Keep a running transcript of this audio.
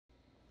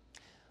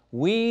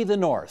We, the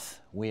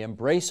North, we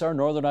embrace our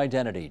northern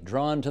identity,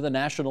 drawn to the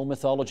national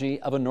mythology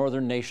of a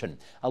northern nation,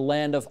 a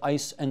land of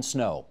ice and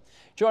snow.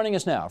 Joining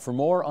us now for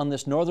more on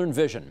this northern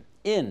vision,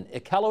 in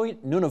Iqaluit,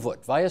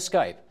 Nunavut, via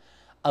Skype,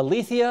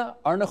 Alethea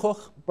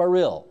Arnachuch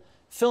Baril,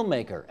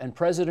 filmmaker and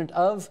president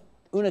of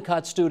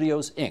Unicat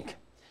Studios, Inc.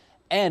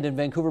 And in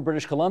Vancouver,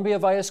 British Columbia,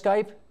 via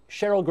Skype,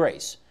 Cheryl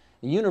Grace,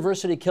 the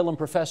University Killam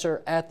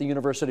professor at the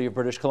University of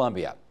British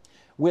Columbia.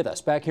 With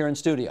us back here in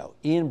studio,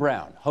 Ian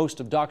Brown,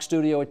 host of Doc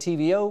Studio at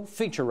TVO,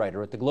 feature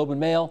writer at the Globe and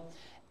Mail,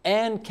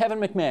 and Kevin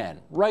McMahon,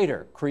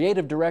 writer,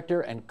 creative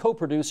director, and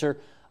co-producer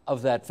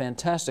of that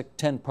fantastic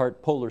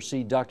 10-part Polar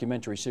Sea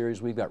documentary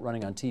series we've got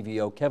running on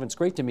TVO. Kevin, it's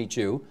great to meet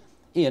you.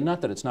 Ian,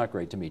 not that it's not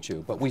great to meet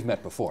you, but we've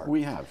met before.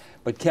 We have.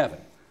 But Kevin,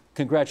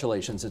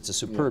 congratulations. It's a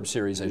superb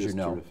series, as you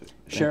know. Terrific.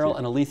 Cheryl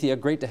and Alethea,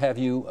 great to have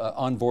you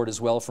on board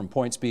as well from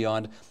Points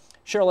Beyond.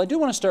 Cheryl, I do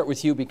want to start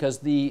with you because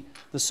the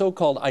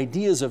so-called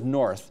ideas of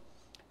North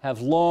have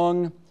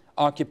long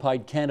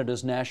occupied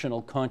Canada's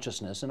national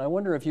consciousness. And I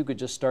wonder if you could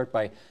just start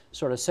by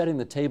sort of setting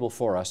the table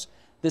for us.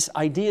 This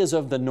ideas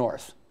of the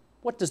North,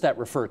 what does that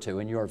refer to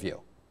in your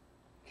view?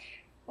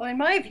 Well, in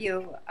my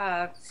view,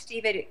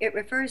 Steve, it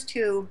refers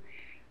to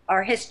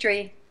our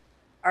history,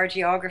 our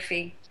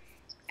geography,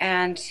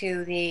 and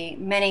to the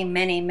many,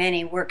 many,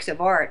 many works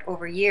of art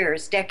over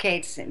years,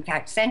 decades, in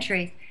fact,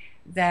 centuries,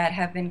 that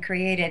have been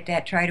created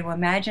that try to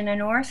imagine a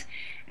North.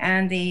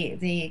 And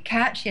the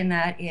catch in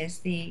that is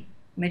the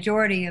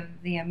majority of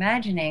the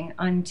imagining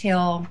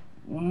until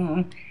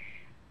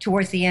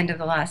towards the end of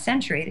the last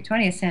century, the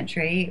 20th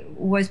century,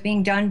 was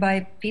being done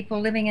by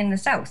people living in the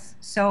South.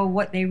 So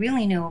what they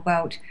really knew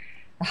about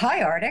the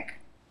high Arctic,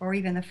 or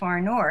even the far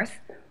North,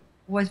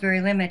 was very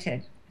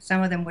limited.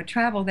 Some of them would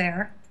travel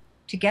there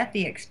to get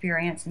the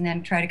experience and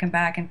then try to come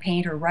back and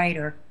paint or write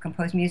or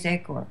compose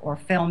music or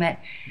film it.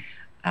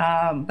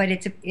 But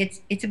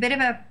it's a bit of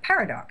a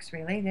paradox,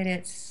 really, that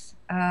it's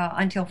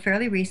until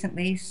fairly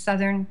recently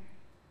Southern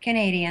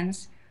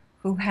Canadians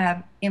who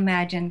have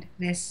imagined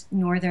this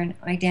northern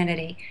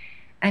identity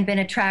and been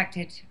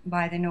attracted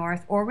by the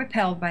North or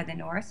repelled by the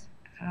North,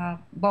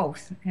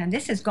 both. And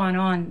this has gone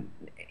on,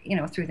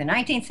 through the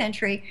 19th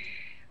century,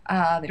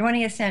 the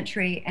 20th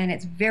century, and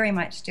it's very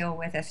much still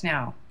with us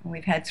now.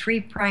 We've had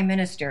 3 prime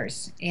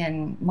ministers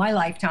in my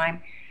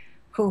lifetime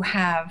who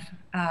have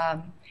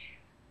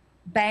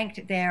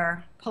banked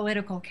their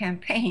political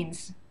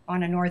campaigns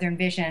on a northern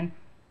vision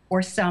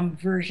or some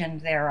version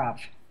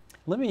thereof.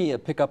 Let me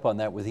pick up on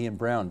that with Ian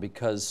Brown,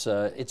 because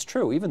it's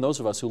true, even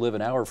those of us who live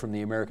an hour from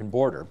the American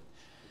border,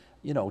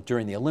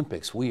 during the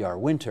Olympics, we are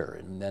winter,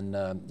 and then,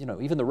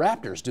 even the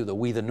Raptors do the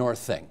We the North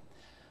thing.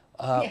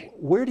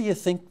 Where do you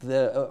think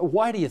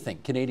why do you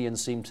think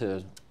Canadians seem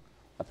to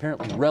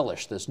apparently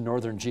relish this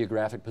northern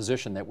geographic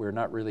position that we're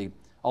not really,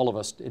 all of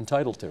us,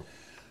 entitled to?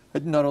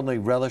 Not only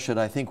relish it,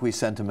 I think we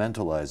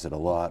sentimentalize it a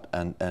lot,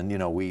 and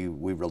we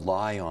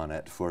rely on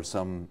it for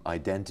some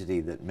identity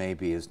that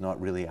maybe is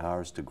not really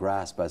ours to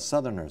grasp as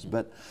Southerners.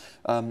 But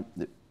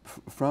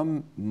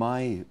from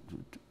my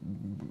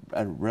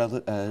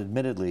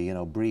admittedly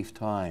brief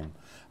time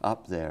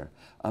up there,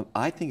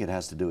 I think it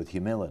has to do with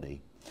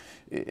humility.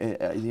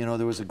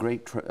 There was a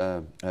great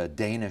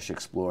Danish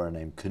explorer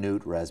named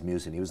Knut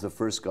Rasmussen. He was the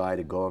first guy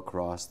to go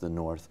across the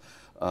North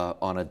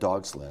on a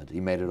dog sled. He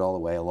made it all the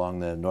way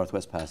along the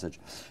Northwest Passage,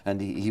 and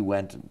he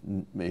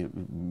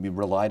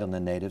relied on the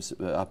natives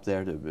up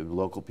there,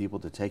 local people,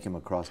 to take him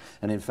across,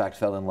 and in fact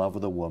fell in love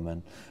with a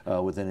woman,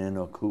 with an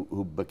Inuk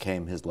who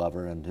became his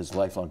lover and his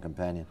lifelong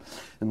companion.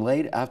 And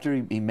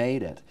after he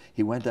made it,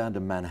 he went down to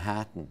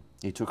Manhattan.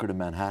 He took her to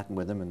Manhattan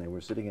with him, and they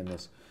were sitting in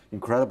this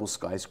incredible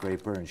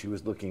skyscraper, and she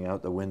was looking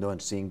out the window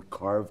and seeing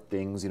carved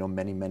things,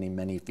 many, many,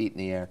 many feet in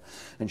the air.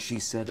 And she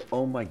said,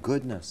 "Oh my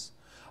goodness,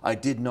 I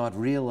did not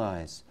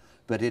realize,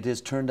 but it has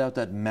turned out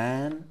that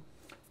man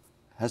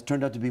has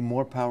turned out to be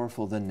more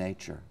powerful than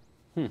nature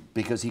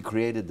because he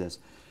created this."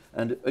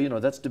 And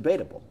that's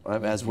debatable,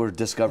 as we're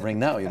discovering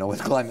now,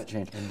 with climate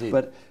change.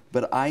 Indeed.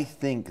 But I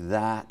think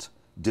that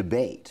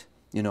debate,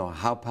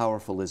 how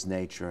powerful is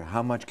nature?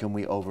 How much can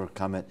we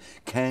overcome it?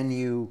 Can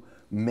you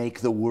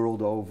make the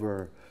world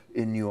over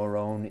in your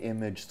own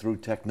image through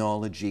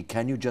technology?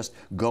 Can you just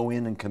go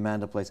in and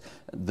command a place?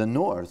 The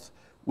North,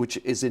 which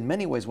is in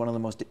many ways one of the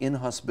most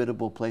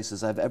inhospitable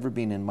places I've ever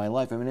been in my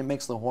life. I mean, it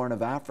makes the Horn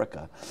of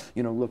Africa,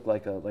 look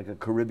like a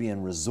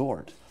Caribbean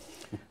resort.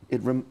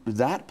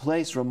 That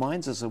place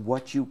reminds us of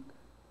what you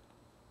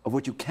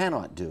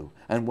cannot do,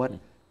 and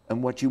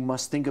what you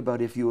must think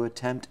about if you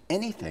attempt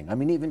anything. I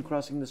mean, even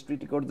crossing the street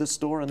to go to the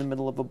store in the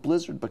middle of a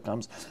blizzard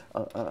becomes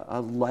a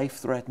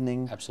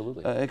life-threatening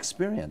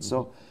experience.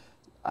 So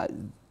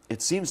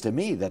it seems to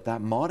me that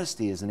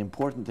modesty is an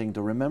important thing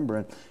to remember,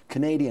 and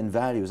Canadian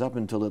values, up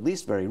until at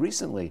least very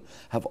recently,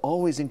 have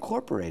always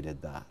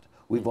incorporated that.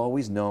 We've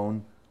always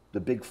known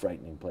the big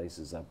frightening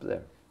places up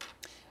there.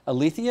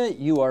 Alethea,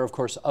 you are, of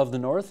course, of the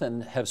North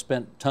and have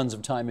spent tons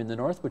of time in the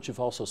North, but you've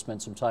also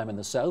spent some time in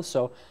the South,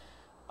 so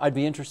I'd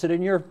be interested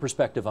in your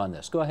perspective on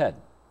this. Go ahead.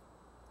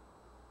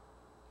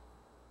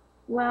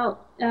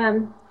 Well,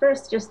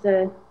 first, just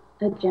a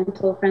a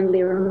gentle,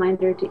 friendly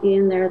reminder to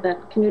Ian there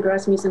that Knut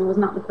Rasmussen was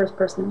not the first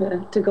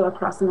person to go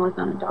across the north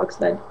on a dog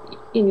sled.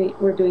 Inuit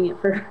were doing it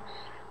for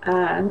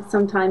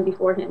some time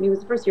before him. He was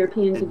the first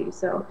European to do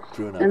so.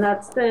 True enough. And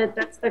that's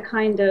the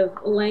kind of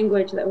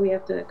language that we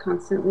have to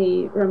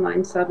constantly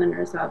remind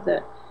Southerners of,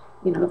 that,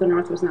 you know, the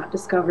North was not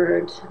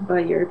discovered by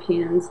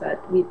Europeans, that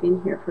we've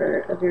been here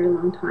for a very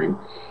long time.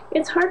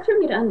 It's hard for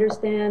me to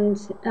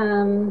understand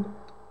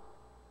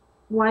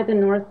why the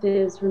North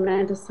is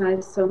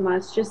romanticized so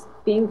much. Just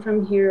being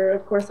from here,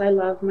 of course, I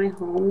love my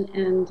home,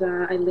 and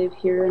I live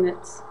here, and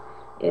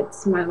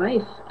it's my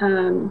life.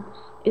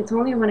 It's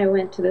only when I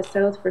went to the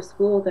South for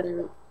school that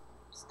I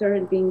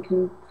started being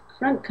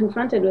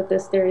confronted with the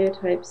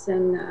stereotypes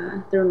and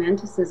the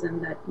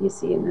romanticism that you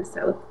see in the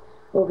South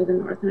over the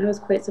North, and I was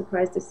quite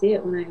surprised to see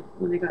it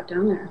when I got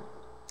down there.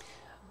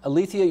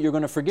 Alethea, you're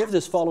going to forgive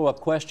this follow-up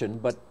question,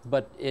 but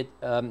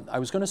I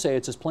was going to say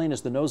it's as plain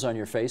as the nose on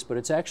your face, but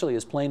it's actually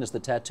as plain as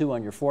the tattoo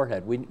on your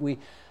forehead.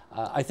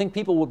 I think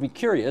people will be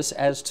curious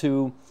as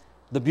to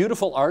the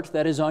beautiful art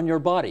that is on your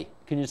body.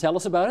 Can you tell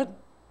us about it?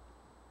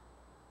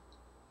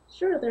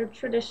 Sure, they're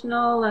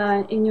traditional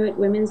Inuit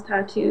women's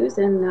tattoos,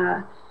 and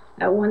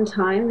at one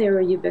time they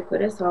were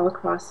ubiquitous all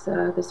across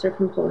the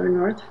circumpolar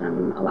north,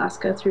 from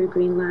Alaska through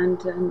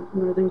Greenland and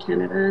northern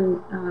Canada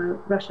and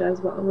Russia as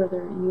well, where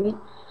they're Inuit.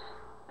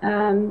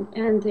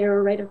 And they were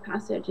a rite of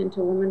passage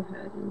into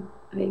womanhood. And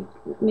I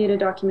made a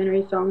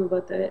documentary film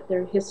about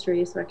their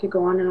history, so I could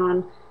go on and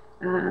on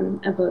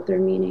about their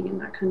meaning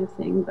and that kind of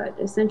thing. But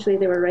essentially,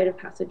 they were a rite of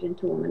passage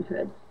into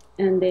womanhood,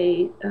 and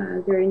they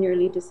very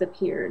nearly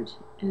disappeared.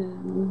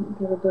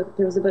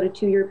 There was about a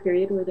 2-year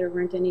period where there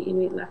weren't any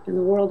Inuit left in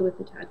the world with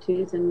the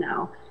tattoos, and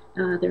now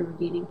they're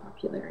regaining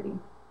popularity.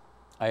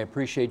 I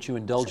appreciate you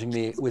indulging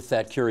me with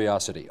that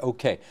curiosity.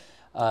 Okay,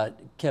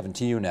 Kevin,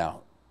 to you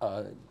now.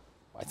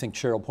 I think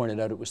Cheryl pointed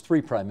out it was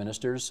 3 prime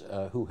ministers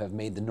who have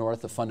made the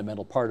North a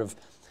fundamental part of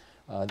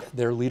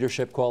their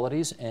leadership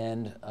qualities,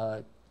 and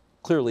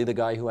clearly the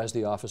guy who has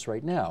the office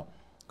right now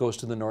goes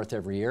to the North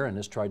every year and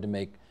has tried to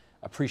make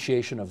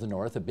appreciation of the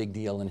North a big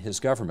deal in his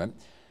government.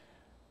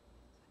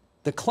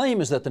 The claim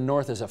is that the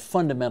North is a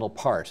fundamental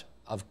part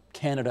of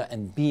Canada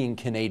and being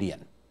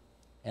Canadian.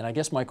 And I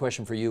guess my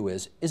question for you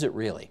is it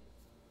really?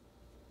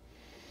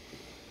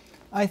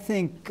 I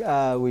think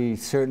we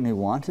certainly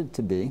want it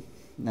to be.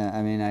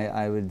 I mean,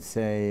 I would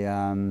say,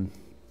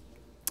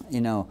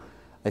 you know,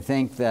 I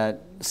think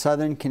that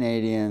Southern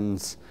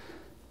Canadians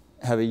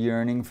have a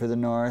yearning for the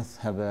North,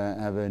 have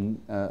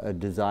a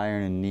desire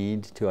and a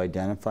need to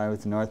identify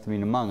with the North. I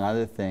mean, among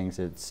other things,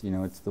 it's, you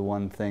know, it's the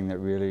one thing that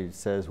really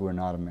says we're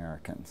not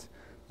Americans,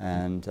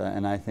 and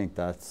I think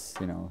that's,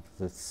 you know,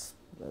 that's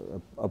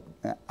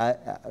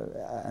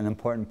an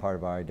important part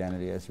of our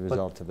identity as a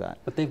result of that.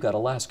 But they've got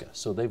Alaska,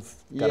 so they've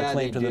got a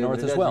claim to the North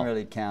as well. It doesn't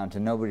really count,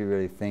 and nobody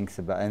really thinks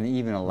about, and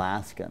even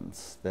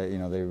Alaskans, that, you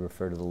know, they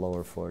refer to the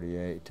lower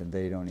 48, and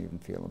they don't even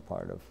feel a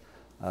part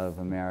of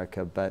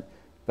America. But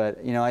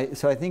you know,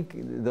 so I think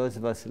those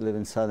of us that live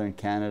in southern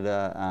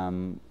Canada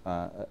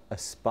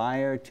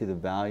aspire to the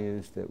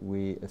values that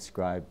we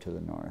ascribe to the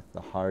North: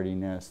 the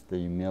hardiness, the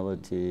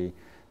humility,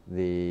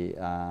 the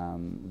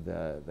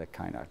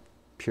kind of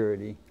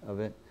purity of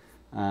it,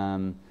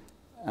 you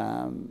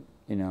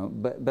know.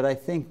 But I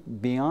think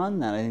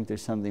beyond that, I think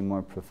there's something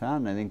more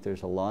profound. I think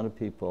there's a lot of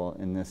people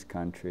in this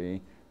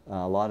country,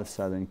 a lot of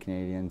Southern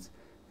Canadians,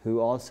 who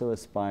also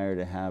aspire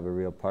to have a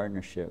real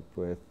partnership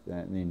with the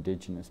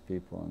Indigenous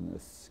people in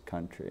this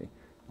country,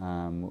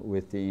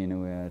 with the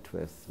Inuit,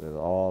 with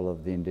all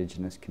of the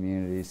Indigenous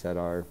communities that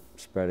are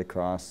spread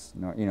across,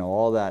 you know,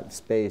 all that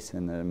space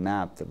in the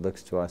map that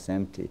looks to us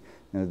empty.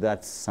 You know,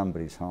 that's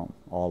somebody's home,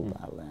 all of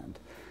that land.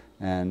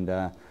 And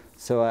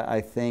so I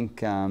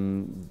think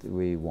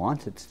we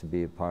want it to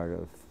be a part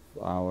of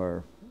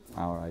our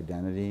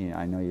identity.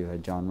 I know you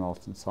had John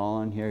Ralston Saul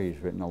on here. He's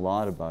written a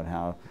lot about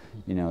how,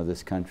 you know,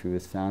 this country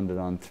was founded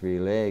on 3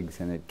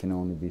 legs, and it can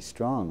only be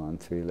strong on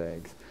 3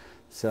 legs.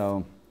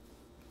 So,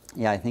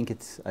 yeah, I think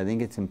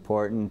it's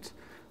important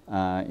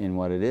in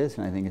what it is,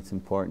 and I think it's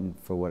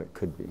important for what it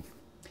could be.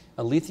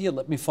 Alethea,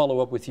 let me follow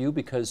up with you,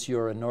 because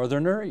you're a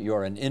Northerner,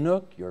 you're an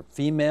Inuk, you're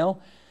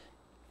female.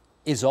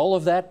 Is all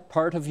of that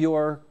part of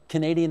your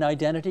Canadian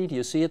identity? Do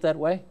you see it that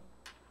way?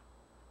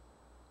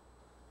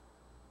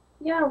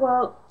 Yeah,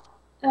 well,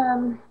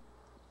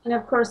 and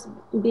of course,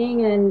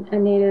 being a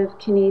native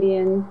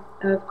Canadian,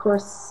 of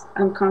course,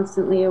 I'm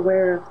constantly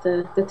aware of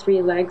the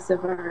 3 legs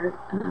of our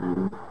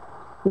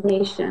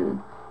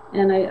nation.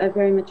 And I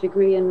very much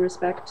agree and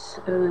respect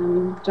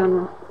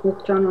John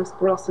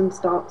Ralston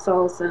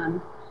Saul's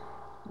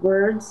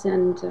words.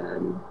 And,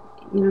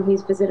 you know,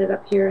 he's visited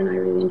up here, and I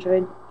really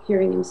enjoyed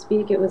hearing him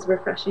speak. It was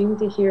refreshing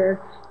to hear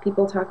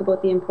people talk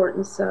about the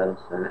importance of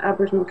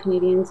Aboriginal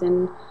Canadians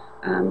in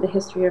the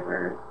history of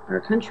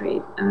our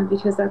country,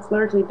 because that's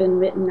largely been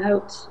written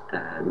out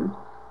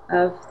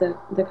of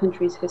the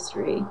country's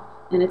history,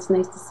 and it's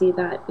nice to see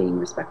that being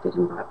respected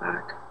and brought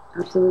back.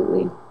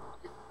 Absolutely.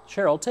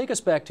 Cheryl, take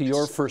us back to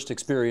your first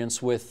experience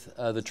with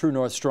the True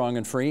North Strong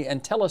and Free,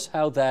 and tell us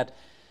how that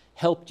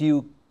helped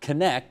you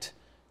connect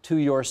to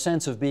your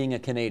sense of being a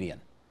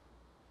Canadian?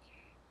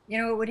 You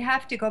know, it would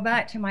have to go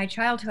back to my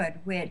childhood,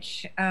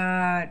 which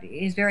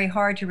is very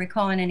hard to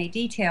recall in any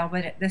detail,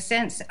 but the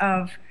sense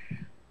of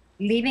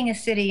leaving a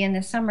city in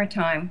the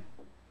summertime,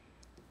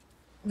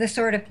 the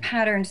sort of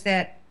patterns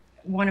that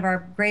one of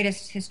our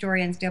greatest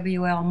historians,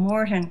 W.L.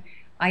 Morton,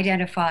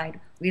 identified.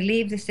 We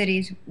leave the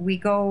cities, we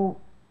go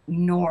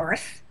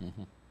north,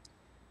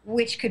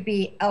 which could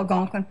be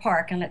Algonquin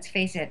Park, and let's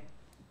face it,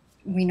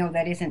 we know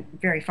that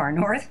isn't very far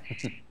north.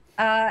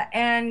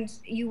 And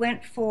you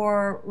went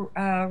for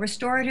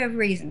restorative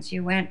reasons.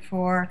 You went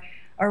for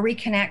a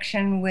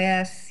reconnection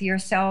with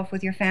yourself,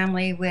 with your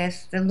family,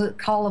 with the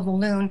call of the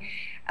loon.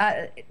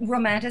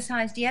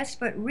 Romanticized, yes,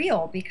 but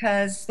real,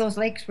 because those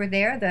lakes were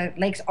there, the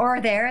lakes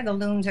are there, the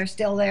loons are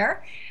still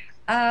there.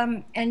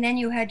 And then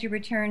you had to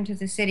return to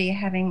the city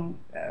having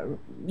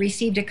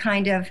received a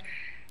kind of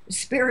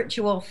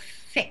spiritual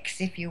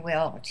fix, if you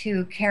will,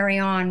 to carry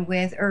on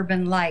with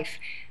urban life.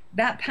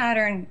 That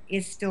pattern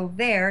is still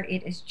there.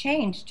 It has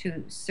changed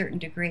to a certain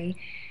degree.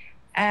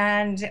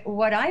 And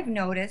what I've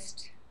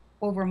noticed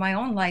over my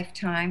own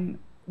lifetime,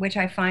 which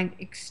I find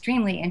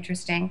extremely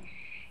interesting,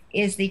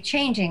 is the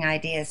changing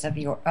ideas of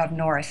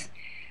North.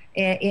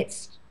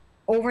 It's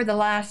over the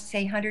last,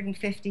 say,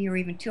 150 or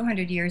even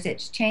 200 years,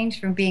 it's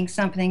changed from being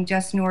something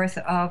just north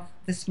of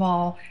the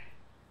small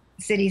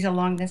cities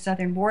along the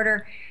southern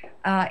border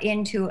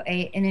into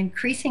an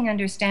increasing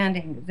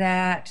understanding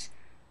that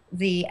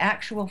the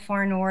actual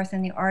far north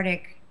and the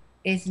Arctic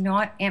is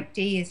not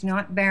empty, is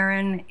not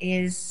barren,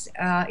 is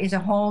a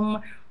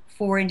home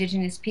for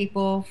Indigenous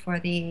people, for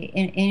the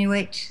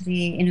Inuit,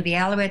 the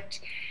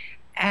Inuvialuit.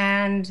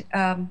 And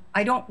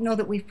I don't know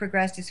that we've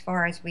progressed as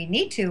far as we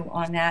need to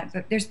on that,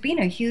 but there's been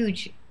a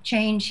huge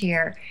change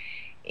here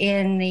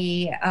in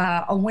the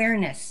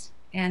awareness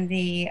and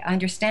the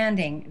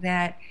understanding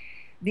that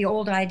the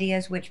old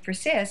ideas which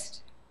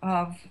persist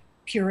of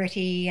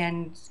purity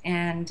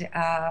and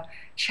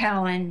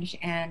challenge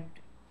and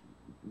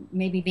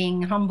maybe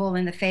being humble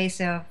in the face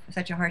of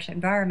such a harsh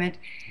environment,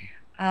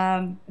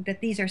 that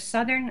these are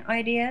Southern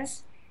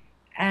ideas,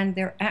 and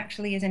there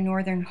actually is a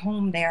Northern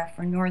home there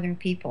for Northern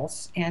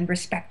peoples and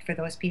respect for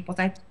those peoples.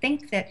 I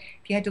think that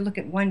if you had to look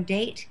at one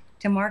date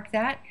to mark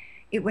that,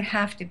 it would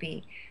have to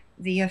be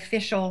the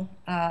official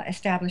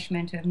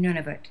establishment of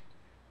Nunavut,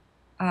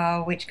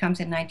 which comes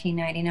in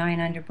 1999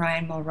 under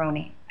Brian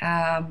Mulroney.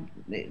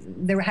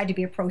 There had to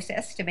be a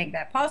process to make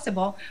that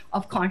possible,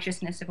 of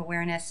consciousness, of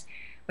awareness,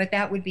 but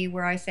that would be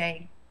where I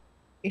say,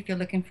 if you're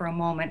looking for a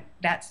moment,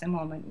 that's the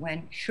moment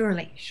when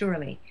surely,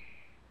 surely,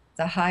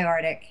 the high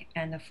Arctic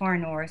and the far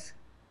north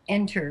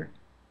enter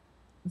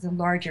the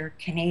larger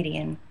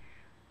Canadian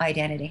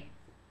identity.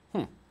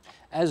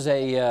 As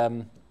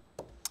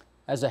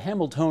a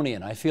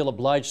Hamiltonian, I feel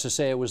obliged to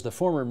say it was the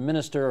former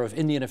Minister of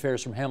Indian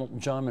Affairs from Hamilton,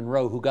 John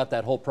Munro, who got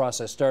that whole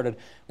process started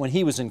when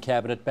he was in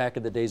cabinet back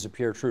in the days of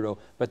Pierre Trudeau,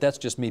 but that's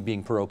just me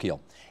being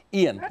parochial.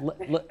 Ian,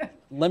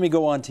 let me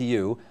go on to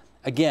you.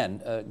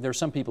 Again, there are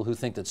some people who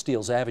think that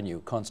Steeles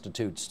Avenue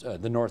constitutes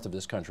the north of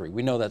this country.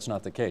 We know that's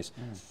not the case.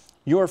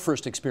 Your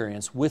first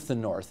experience with the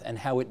North and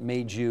how it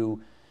made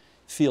you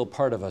feel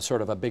part of a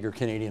sort of a bigger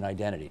Canadian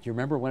identity. Do you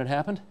remember when it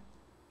happened?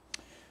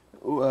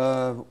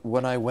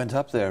 When I went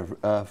up there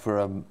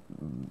for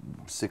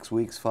 6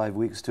 weeks, 5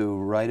 weeks to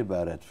write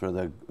about it for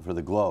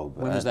the Globe.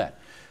 When was that?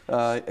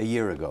 A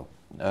year ago.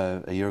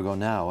 A year ago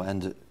now.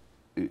 And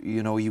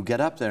you know, you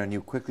get up there and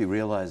you quickly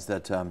realize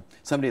that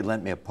somebody had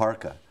lent me a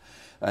parka,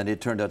 and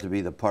it turned out to be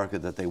the parka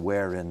that they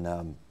wear in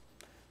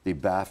the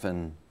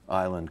Baffin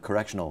Island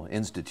Correctional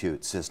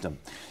Institute system.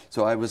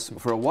 So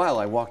for a while,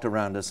 I walked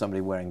around as somebody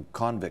wearing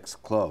convicts'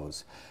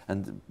 clothes,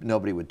 and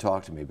nobody would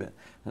talk to me. But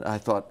I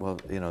thought, well,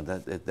 you know,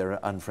 that they're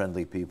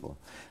unfriendly people.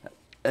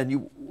 And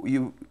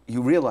you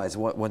realize,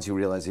 once you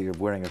realize that you're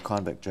wearing a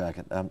convict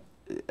jacket,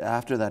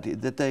 after that,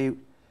 that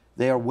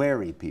they are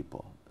wary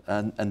people.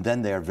 And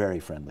then they are very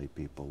friendly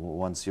people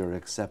once you're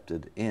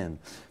accepted in.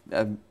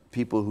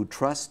 People who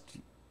trust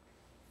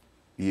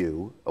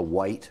you, a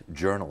white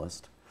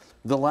journalist,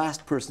 the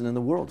last person in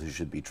the world who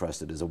should be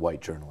trusted is a white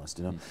journalist,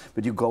 you know.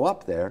 But you go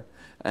up there,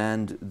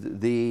 and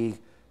the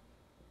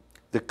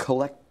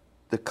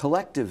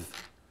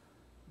collective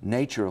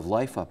nature of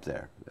life up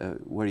there,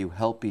 where you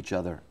help each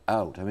other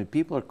out. I mean,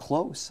 people are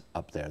close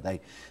up there.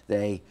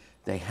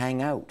 They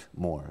hang out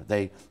more.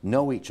 They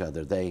know each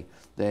other. They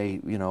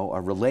you know,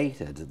 are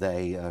related.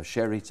 They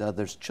share each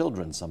other's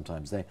children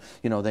sometimes.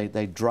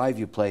 They drive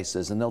you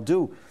places, and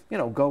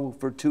they'll go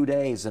for 2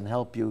 days and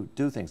help you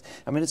do things.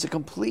 I mean, it's a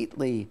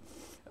completely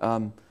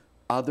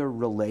other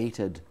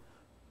related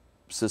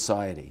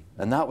society,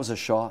 and that was a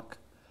shock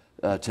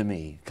to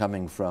me,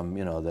 coming from,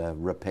 you know, the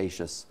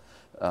rapacious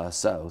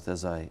South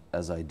as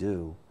I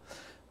do.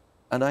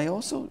 And I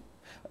also,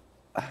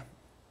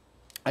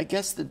 I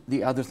guess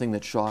the other thing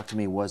that shocked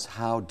me was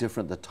how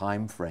different the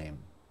time frame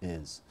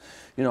is.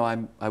 You know,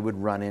 I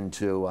would run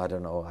into, I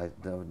don't know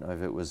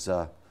if it was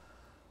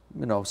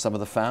you know, some of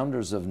the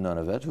founders of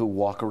Nunavut who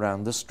walk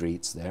around the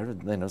streets there.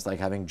 You know, it's like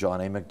having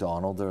John A.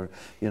 MacDonald or,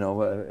 you know,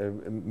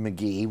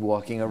 McGee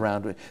walking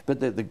around. But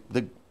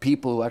the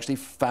people who actually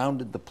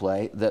founded the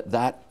play,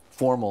 that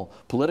formal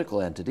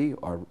political entity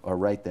are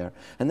right there.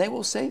 And they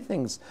will say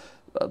things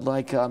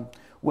like,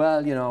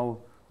 well, you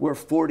know, we're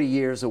 40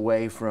 years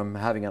away from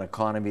having an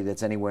economy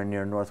that's anywhere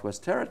near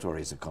Northwest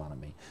Territories'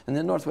 economy. And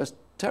the Northwest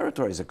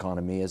Territories'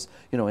 economy is,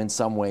 you know, in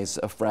some ways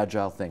a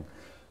fragile thing.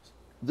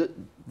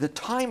 The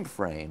time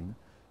frame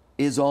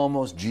is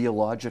almost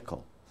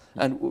geological.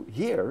 And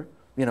here,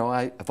 you know,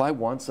 if I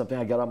want something,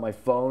 I get on my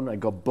phone, I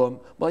go boom.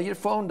 Well, your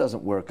phone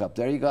doesn't work up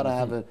there. You got to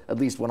have at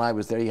least when I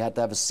was there, you had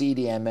to have a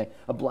CDMA,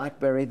 a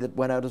BlackBerry that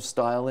went out of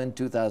style in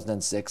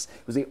 2006. It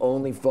was the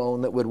only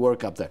phone that would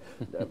work up there.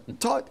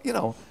 You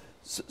know,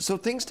 so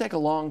things take a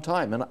long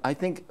time. And I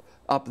think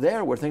up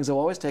there, where things have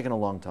always taken a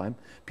long time,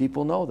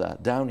 people know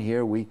that. Down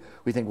here, we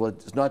think, well,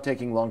 it's not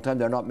taking a long time.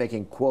 They're not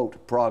making,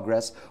 quote,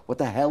 progress. What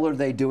the hell are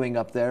they doing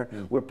up there?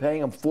 We're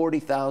paying them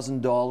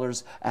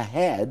 $40,000 a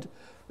head.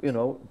 You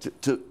know,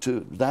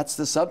 that's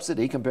the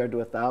subsidy compared to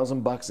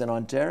 $1,000 in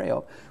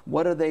Ontario.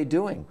 What are they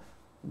doing?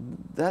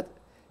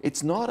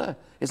 It's not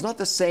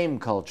the same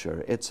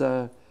culture. It's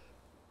a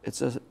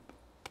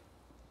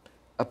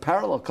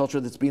parallel culture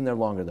that's been there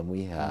longer than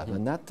we have,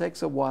 and that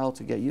takes a while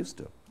to get used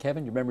to.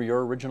 Kevin, you remember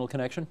your original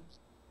connection?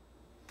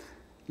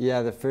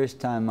 Yeah, the first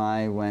time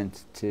I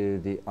went to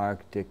the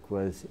Arctic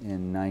was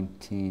in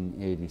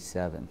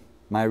 1987.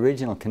 My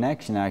original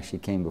connection actually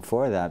came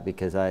before that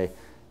because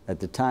at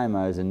the time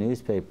I was a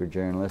newspaper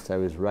journalist. I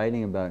was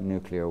writing about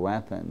nuclear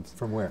weapons.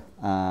 From where?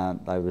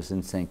 I was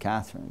in St.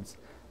 Catharines,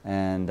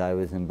 and I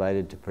was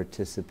invited to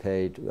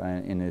participate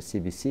in a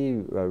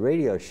CBC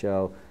radio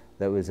show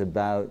that was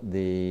about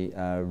the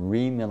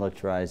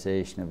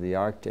remilitarization of the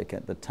Arctic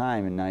at the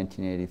time in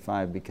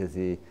 1985, because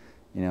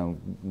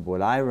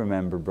what I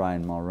remember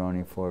Brian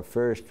Mulroney for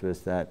first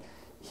was that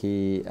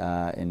he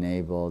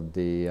enabled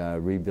the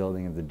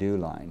rebuilding of the Dew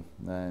Line,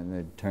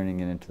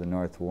 turning it into the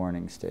North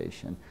Warning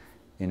Station,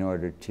 in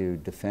order to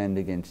defend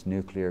against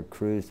nuclear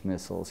cruise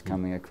missiles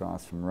coming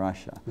across from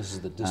Russia. This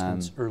is the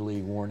distance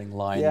early warning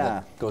line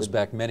that goes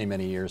back many,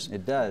 many years.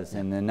 It does.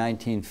 In the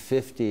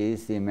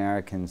 1950s, the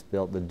Americans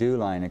built the Dew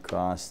Line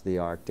across the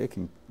Arctic,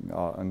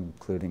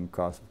 including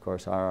across, of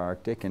course, our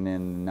Arctic. And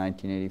in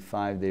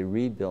 1985, they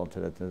rebuilt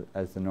it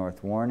as the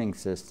North Warning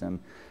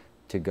System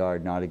to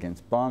guard not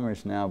against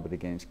bombers now, but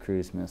against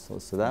cruise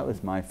missiles. So that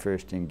was my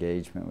first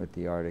engagement with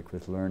the Arctic,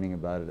 was learning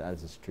about it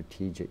as a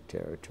strategic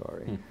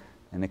territory.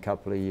 And a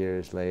couple of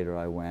years later,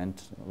 I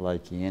went,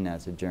 like Ian,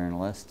 as a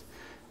journalist,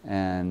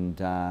 and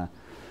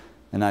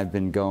I've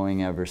been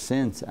going ever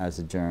since as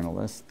a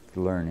journalist,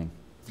 learning.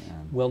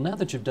 Well, now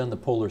that you've done the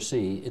Polar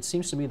Sea, it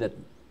seems to me that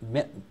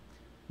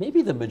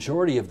maybe the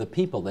majority of the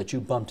people that you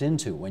bumped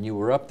into when you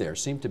were up there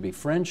seemed to be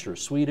French or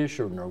Swedish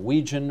or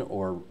Norwegian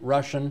or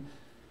Russian,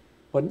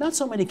 but not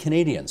so many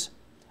Canadians.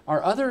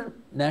 Are other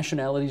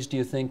nationalities, do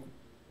you think,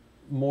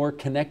 more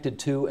connected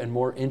to and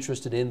more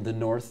interested in the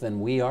North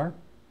than we are?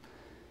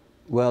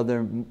 Well,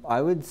 I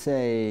would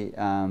say,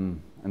 I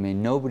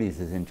mean, nobody's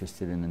as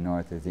interested in the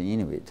North as the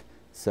Inuit.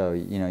 So,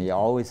 you know, you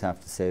always have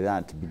to say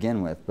that to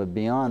begin with. But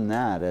beyond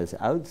that, as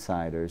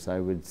outsiders, I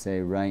would say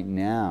right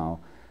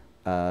now,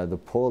 the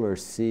Polar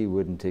Sea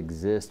wouldn't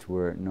exist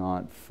were it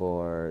not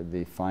for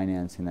the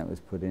financing that was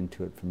put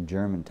into it from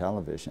German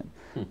television.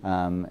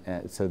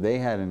 So they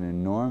had an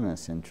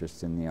enormous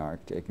interest in the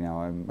Arctic.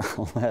 Now, I'm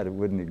glad it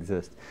wouldn't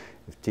exist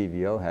if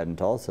TVO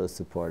hadn't also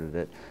supported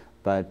it.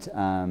 But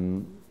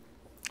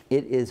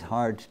it is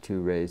hard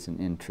to raise an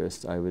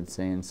interest, I would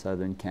say, in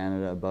southern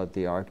Canada about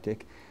the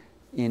Arctic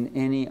in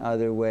any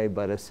other way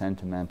but a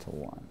sentimental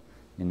one.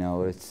 You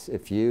know,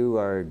 if you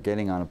are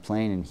getting on a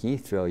plane in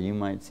Heathrow, you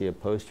might see a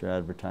poster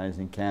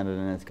advertising Canada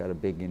and it's got a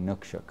big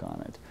Inukshuk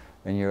on it.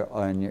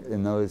 And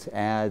in those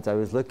ads, I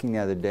was looking the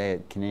other day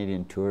at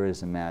Canadian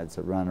tourism ads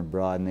that run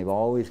abroad, and they've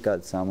always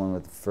got someone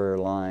with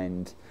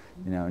fur-lined,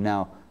 you know.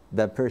 Now,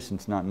 that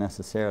person's not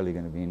necessarily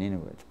going to be an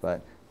Inuit,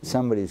 but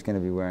somebody's going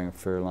to be wearing a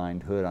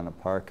fur-lined hood on a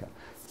parka.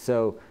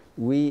 So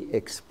we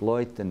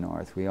exploit the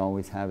North. We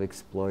always have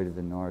exploited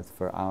the North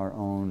for our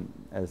own,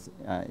 as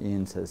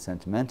Ian says,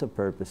 sentimental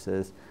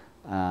purposes,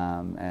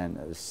 and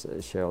as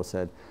Cheryl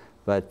said,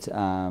 but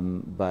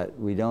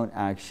we don't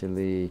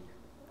actually,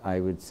 I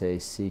would say,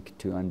 seek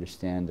to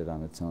understand it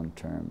on its own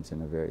terms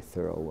in a very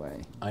thorough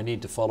way. I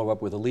need to follow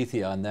up with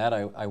Alethea on that.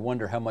 I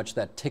wonder how much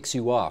that ticks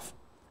you off,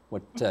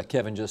 what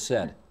Kevin just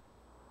said.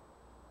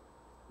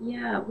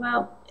 Yeah,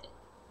 well,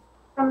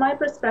 from my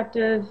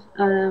perspective,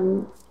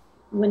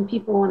 when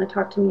people want to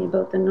talk to me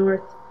about the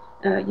North,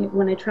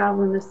 when I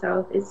travel in the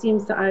South, it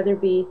seems to either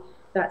be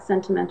that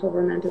sentimental,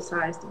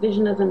 romanticized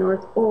vision of the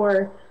North,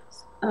 or,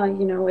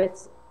 you know,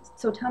 it's,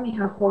 so tell me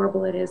how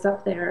horrible it is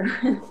up there.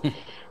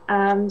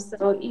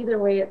 So either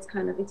way, it's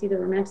either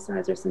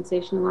romanticized or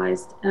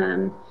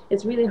sensationalized.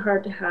 It's really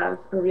hard to have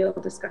a real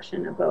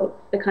discussion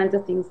about the kinds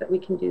of things that we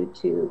can do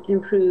to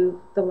improve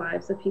the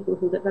lives of people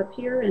who live up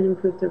here and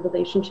improve the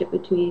relationship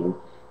between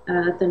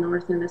the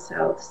North and the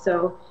South.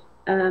 So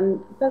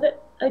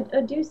But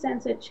I do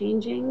sense it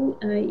changing,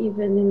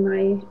 even in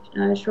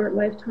my short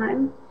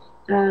lifetime.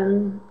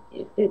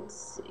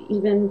 It's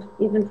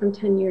even from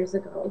 10 years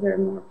ago, there are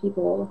more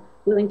people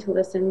willing to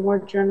listen, more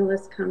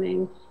journalists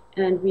coming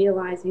and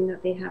realizing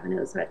that they have an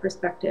outside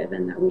perspective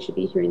and that we should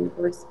be hearing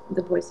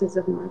the voices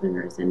of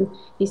Northerners. And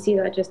you see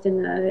that just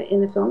in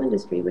the film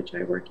industry, which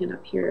I work in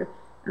up here.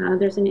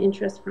 There's an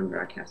interest from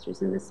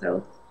broadcasters in the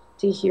South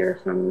to hear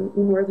from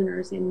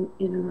Northerners in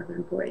a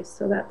Northern voice.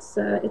 So that's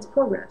it's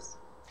progress.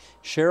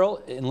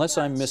 Cheryl, unless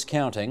I'm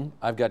miscounting,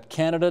 I've got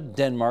Canada,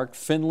 Denmark,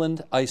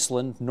 Finland,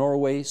 Iceland,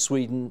 Norway,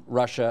 Sweden,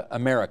 Russia,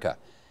 America.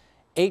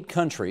 8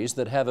 countries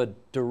that have a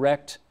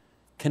direct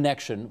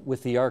connection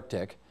with the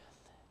Arctic.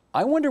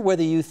 I wonder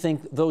whether you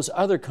think those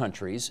other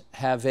countries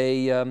have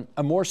a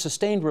more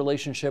sustained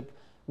relationship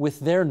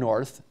with their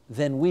North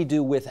than we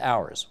do with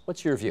ours.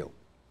 What's your view?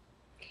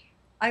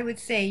 I would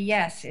say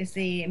yes is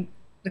the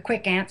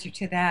quick answer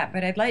to that,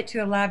 but I'd like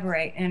to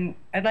elaborate, and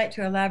I'd like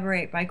to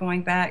elaborate by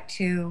going back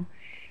to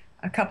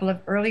a couple of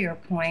earlier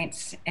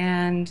points.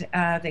 And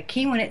the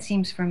key one, it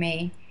seems for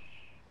me,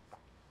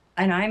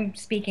 and I'm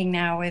speaking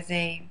now as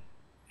a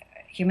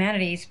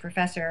humanities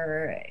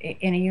professor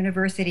in a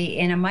university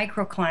in a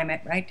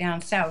microclimate right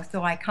down south,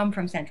 though I come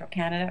from central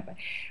Canada, but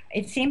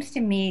it seems to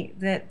me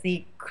that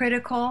the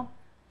critical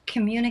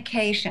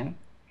communication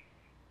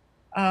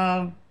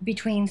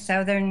between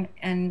southern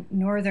and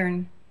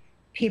northern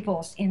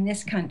peoples in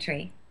this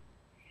country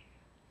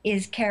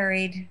is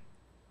carried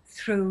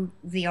through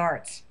the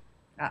arts.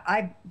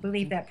 I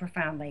believe that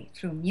profoundly,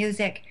 through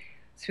music,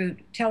 through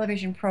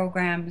television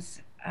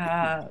programs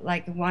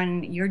like the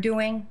one you're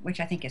doing, which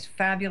I think is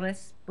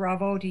fabulous.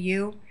 Bravo to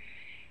you.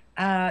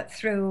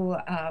 Through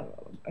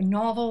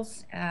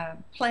novels,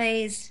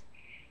 plays,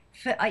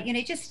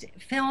 just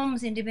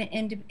films,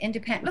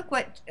 independent. Look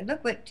what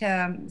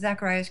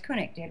Zacharias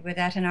Kunuk did with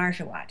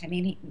Atanarjuat. I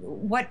mean,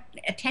 what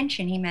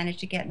attention he managed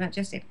to get, not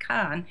just at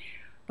Cannes,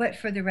 but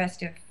for the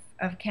rest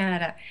of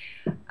Canada.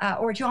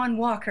 Or John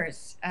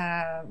Walker's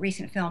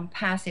recent film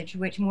Passage,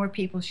 which more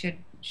people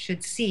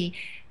should see.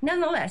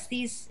 Nonetheless,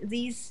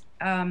 these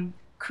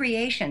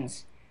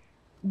creations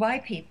by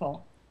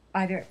people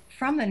either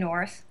from the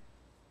north,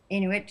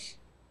 Inuit,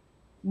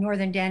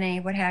 Northern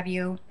Dene, what have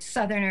you,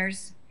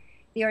 Southerners,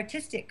 the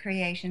artistic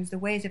creations, the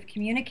ways of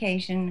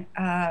communication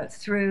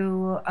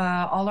through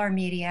all our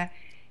media,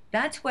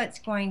 that's what's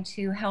going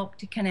to help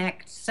to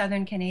connect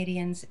Southern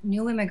Canadians,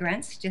 new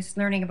immigrants, just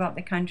learning about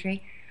the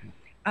country,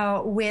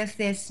 with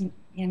this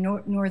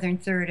northern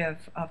third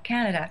of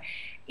Canada.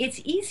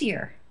 It's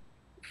easier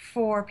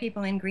for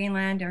people in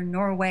Greenland or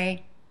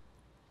Norway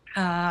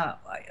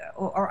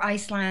or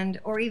Iceland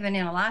or even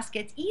in Alaska.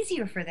 It's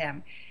easier for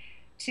them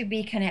to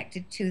be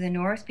connected to the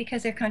north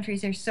because their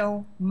countries are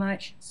so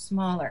much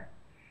smaller.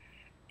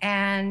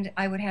 And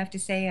I would have to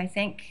say, I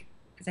think,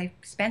 because I've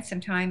spent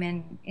some time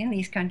in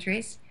these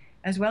countries,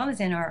 as well as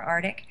in our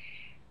Arctic,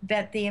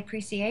 that the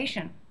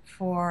appreciation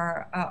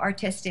for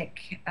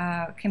artistic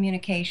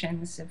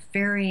communications of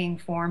varying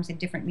forms in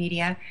different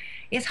media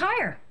is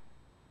higher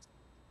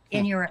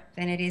in Europe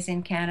than it is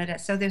in Canada.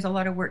 So there's a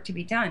lot of work to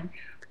be done.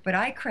 But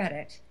I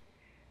credit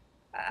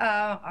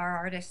our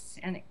artists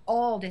and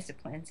all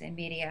disciplines in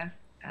media,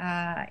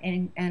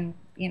 and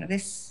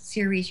this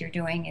series you're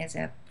doing is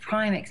a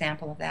prime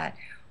example of that,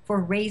 for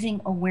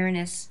raising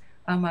awareness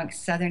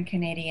amongst Southern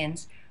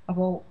Canadians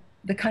about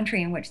the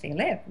country in which they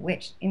live,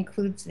 which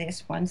includes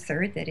this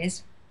 1/3 that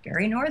is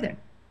very northern.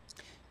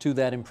 To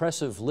that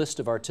impressive list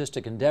of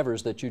artistic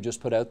endeavors that you just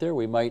put out there,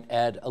 we might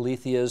add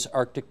Alethia's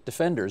Arctic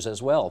Defenders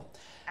as well.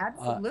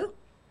 Absolutely.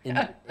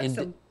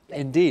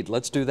 Indeed,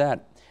 let's do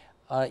that.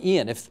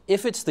 Ian, if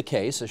it's the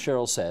case, as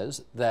Cheryl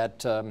says,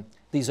 that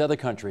these other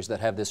countries that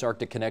have this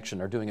Arctic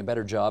connection are doing a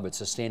better job at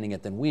sustaining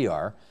it than we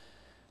are,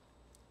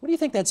 what do you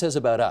think that says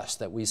about us,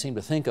 that we seem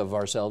to think of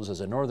ourselves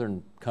as a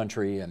northern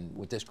country and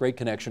with this great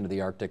connection to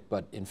the Arctic,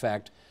 but in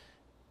fact,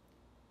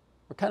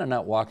 we're kind of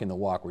not walking the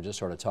walk, we're just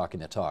sort of talking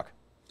the talk?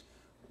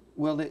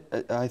 Well,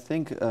 I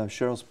think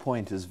Cheryl's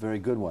point is a very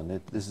good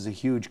one. This is a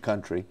huge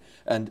country,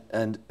 and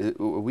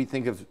we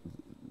think of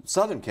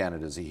Southern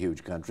Canada as a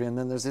huge country, and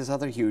then there's this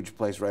other huge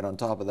place right on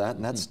top of that,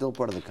 and that's still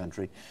part of the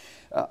country.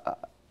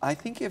 I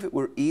think if it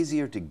were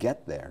easier to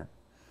get there,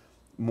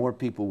 more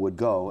people would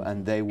go,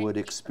 and they would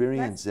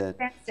experience it.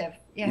 Expensive,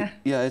 yeah.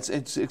 Yeah,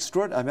 it's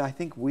extraordinary. I mean, I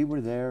think we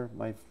were there.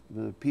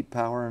 Pete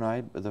Power and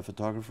I, the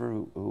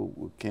photographer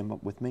who came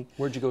up with me.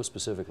 Where'd you go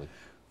specifically?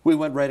 We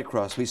went right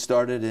across. We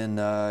started in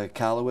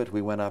Callowit.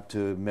 We went up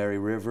to Mary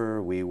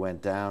River. We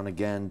went down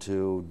again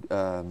to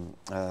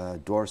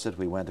Dorset.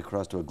 We went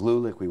across to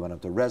Aglulik. We went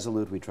up to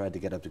Resolute. We tried to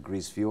get up to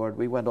Grise Fjord.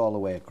 We went all the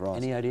way across.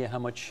 Any idea how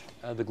much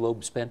the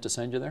Globe spent to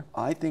send you there?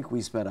 I think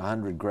we spent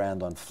 $100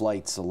 grand on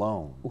flights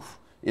alone. Oof.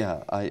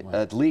 Yeah,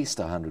 at least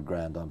 $100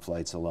 grand on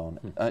flights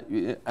alone.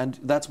 And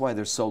that's why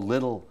there's so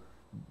little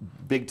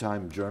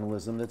big-time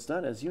journalism that's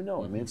done, as you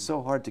know. I mean, it's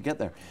so hard to get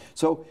there.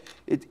 So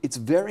it's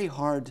very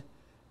hard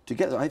to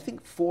get there. I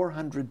think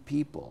 400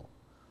 people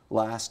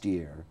last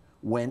year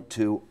went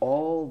to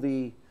all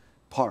the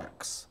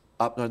parks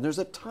up north. There's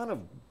a ton of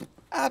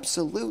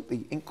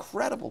absolutely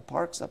incredible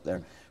parks up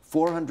there.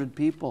 400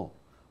 people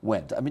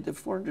went. I mean, the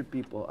 400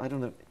 people, I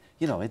don't know,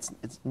 you know, it's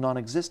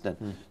non-existent.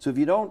 So if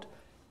you don't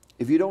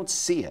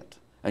see it,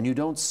 and you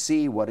don't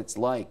see what it's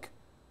like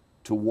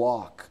to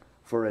walk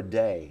for a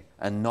day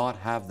and not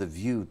have the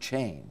view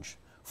change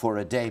for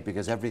a day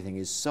because everything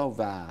is so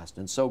vast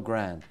and so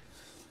grand,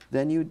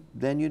 then you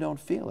don't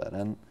feel it.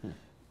 And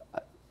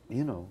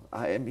you know,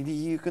 I mean,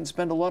 you can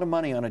spend a lot of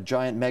money on a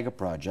giant mega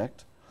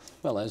project.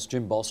 Well, as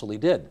Jim Balsillie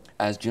did.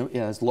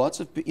 As lots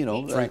of, you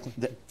know,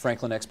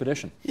 Franklin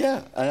Expedition.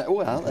 Yeah,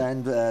 well,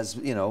 and as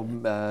you know,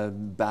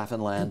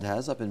 Baffinland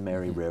has up in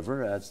Mary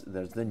River, as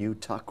there's the new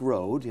Tuck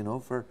Road, you know,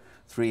 for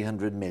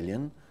 300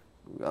 million.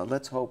 Well,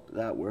 let's hope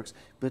that works.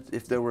 But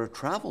if there were a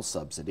travel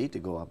subsidy to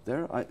go up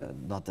there,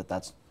 not that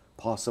that's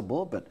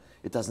possible, but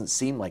it doesn't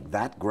seem like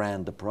that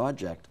grand a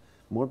project,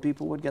 more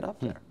people would get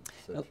up there.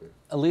 So true.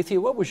 Alethea,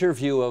 what was your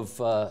view of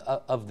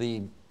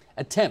the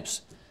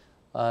attempts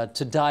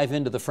to dive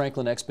into the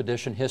Franklin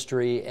Expedition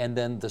history and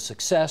then the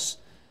success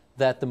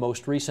that the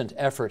most recent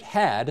effort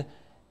had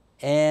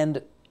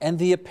and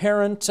the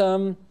apparent,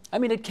 I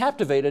mean, it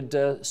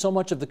captivated so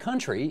much of the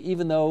country,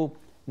 even though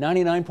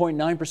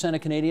 99.9%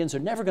 of Canadians are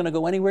never going to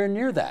go anywhere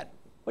near that.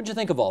 What did you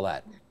think of all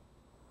that?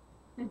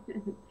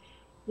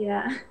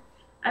 Yeah,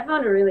 I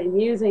found it really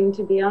amusing,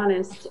 to be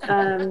honest.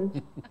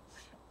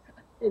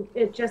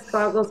 It just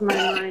boggles my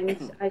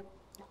mind. I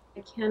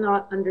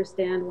cannot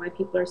understand why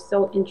people are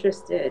so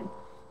interested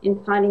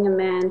in finding a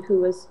man who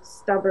was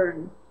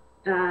stubborn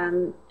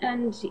and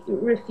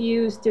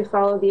refused to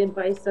follow the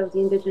advice of the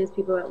Indigenous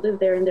people that lived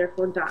there and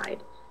therefore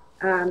died.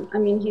 I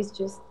mean, he's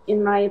just,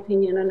 in my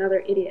opinion, another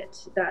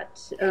idiot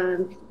that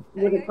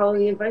wouldn't follow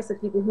the advice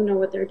of people who know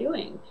what they're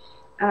doing.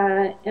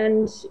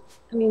 And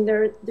I mean,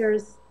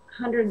 there's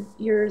 100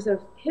 years of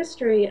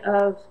history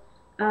of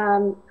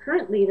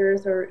current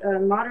leaders or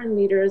modern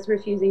leaders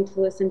refusing to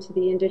listen to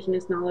the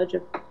Indigenous knowledge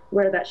of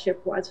where that ship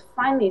was.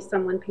 Finally,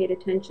 someone paid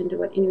attention to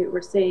what Inuit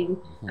were saying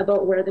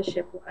about where the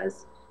ship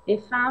was. They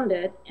found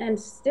it, and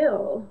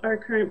still our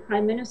current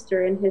Prime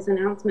Minister in his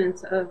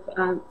announcements of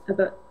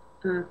about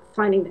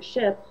finding the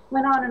ship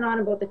went on and on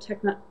about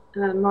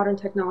the modern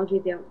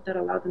technology that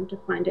allowed them to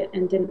find it,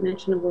 and didn't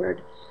mention a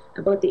word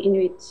about the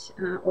Inuit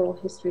oral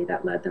history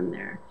that led them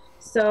there.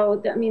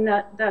 So I mean,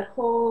 that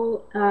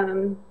whole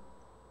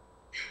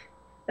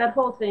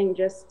thing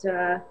just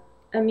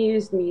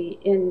amused me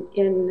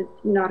in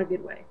not a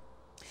good way.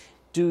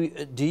 Do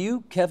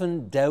you,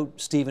 Kevin,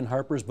 doubt Stephen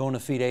Harper's bona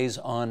fides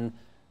on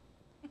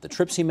the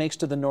trips he makes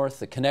to the North,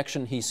 the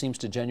connection he seems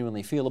to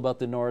genuinely feel about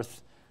the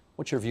North?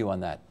 What's your view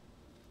on that?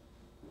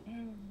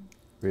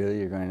 Really?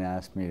 You're going to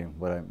ask me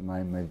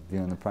my view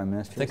on the Prime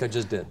Minister? I think I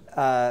just did.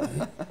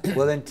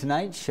 Well, in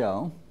tonight's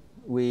show,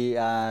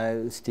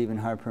 Stephen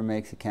Harper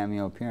makes a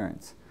cameo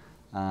appearance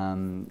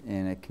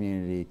in a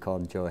community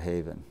called Joe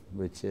Haven,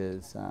 which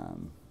is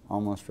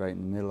almost right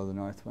in the middle of the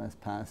Northwest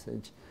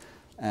Passage.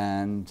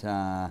 And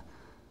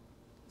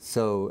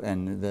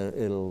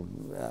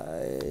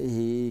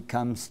he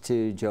comes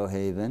to Joe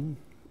Haven.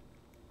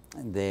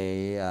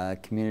 The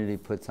community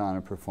puts on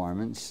a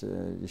performance,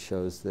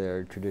 shows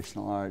their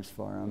traditional arts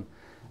for him,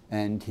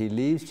 and he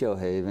leaves Joe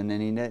Haven,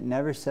 and he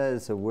never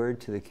says a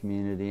word to the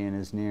community, and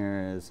as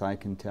near as I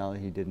can tell,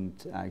 he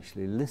didn't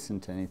actually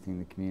listen to anything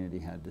the community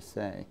had to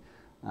say.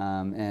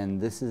 And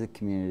this is a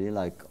community,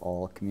 like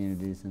all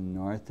communities in the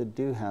North, that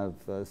do have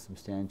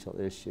substantial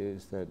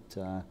issues that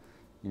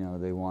you know,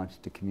 they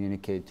want to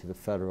communicate to the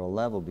federal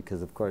level,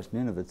 because of course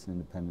Nunavut's an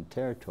independent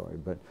territory,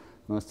 but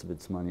most of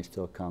its money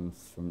still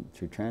comes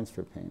through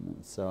transfer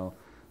payments. So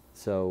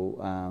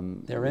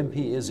their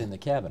MP is in the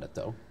cabinet,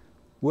 though.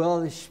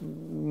 Well,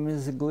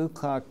 Ms.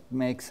 Glucock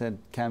makes a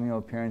cameo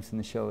appearance in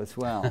the show as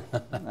well.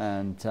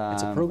 And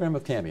it's a program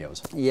of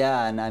cameos.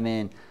 Yeah, and I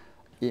mean,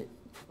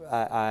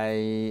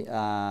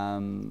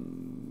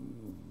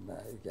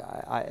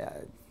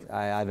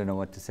 I don't know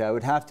what to say. I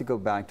would have to go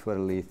back to what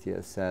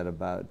Alethea said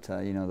about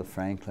you know, the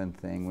Franklin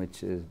thing,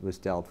 which was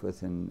dealt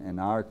with in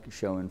our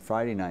show in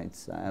Friday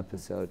night's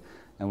episode,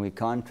 and we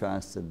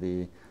contrasted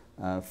the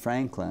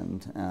Franklin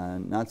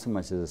not so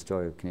much as a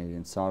story of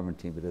Canadian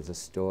sovereignty, but as a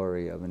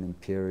story of an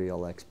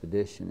imperial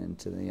expedition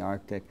into the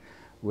Arctic,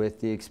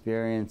 with the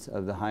experience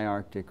of the high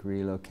Arctic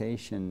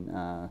relocation.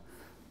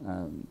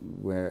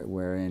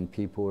 Wherein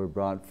people were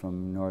brought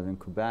from northern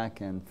Quebec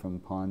and from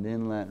Pond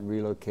Inlet,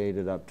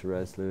 relocated up to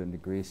Resolute and to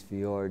Grise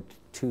Fiord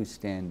to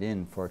stand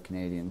in for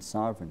Canadian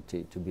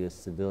sovereignty, to be a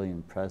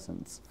civilian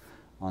presence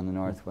on the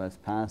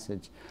Northwest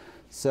Passage.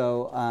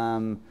 So,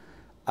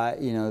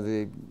 you know,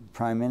 the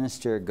Prime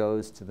Minister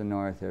goes to the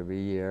North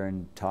every year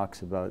and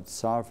talks about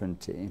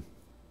sovereignty.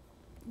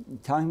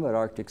 Talking about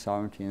Arctic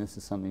sovereignty, and this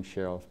is something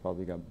Cheryl's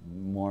probably got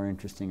more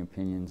interesting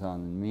opinions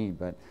on than me,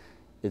 but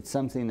it's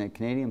something that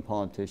Canadian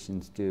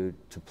politicians do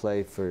to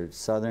play for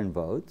Southern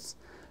votes,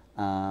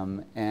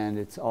 and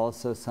it's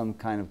also some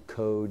kind of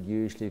code,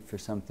 usually for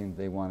something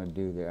they want to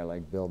do there,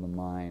 like build a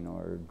mine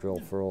or drill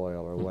for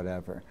oil or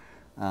whatever.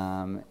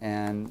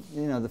 And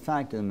you know, the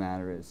fact of the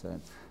matter is that,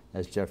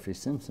 as Jeffrey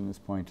Simpson has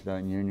pointed out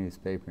in your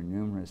newspaper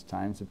numerous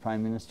times, the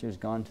Prime Minister has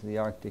gone to the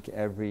Arctic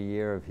every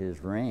year of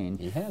his reign.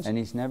 He has. And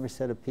he's never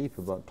said a peep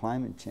about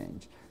climate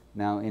change.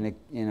 Now,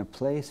 in a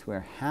place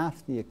where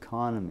half the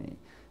economy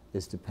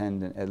is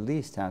dependent, at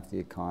least half the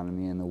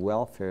economy, and the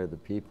welfare of the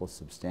people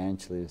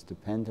substantially is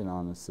dependent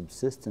on a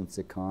subsistence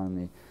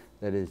economy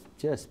that is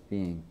just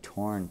being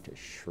torn to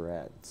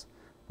shreds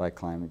by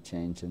climate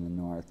change in the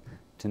North.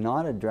 To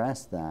not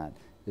address that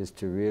is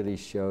to really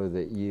show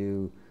that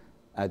you,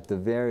 at the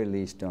very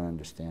least, don't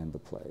understand the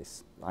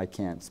place. I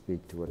can't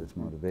speak to what his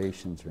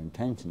motivations or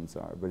intentions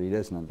are, but he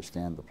doesn't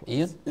understand the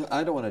place. Ian?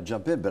 I don't want to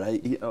jump in, but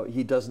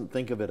he doesn't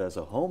think of it as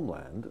a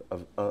homeland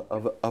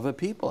of a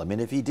people. I mean,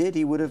 if he did,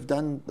 he would have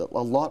done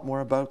a lot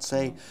more about,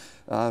 say,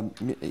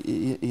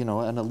 you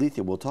know, and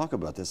Alethea will talk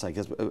about this, I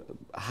guess,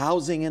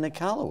 housing in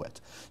Iqaluit.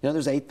 You know,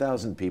 there's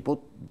 8,000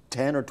 people,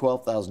 10 or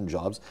 12,000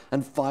 jobs,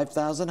 and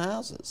 5,000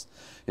 houses.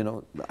 You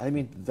know, I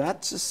mean,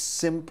 that's a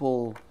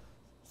simple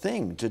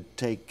thing to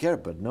take care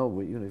of. But no,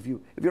 you know,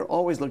 if you're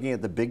always looking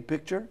at the big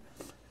picture,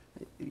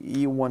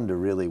 you wonder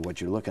really what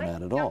you're looking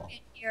at all.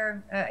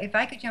 Here, if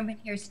I could jump in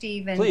here,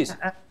 Steve. And, please.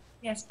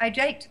 Yes, I'd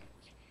like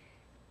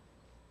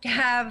to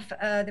have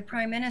the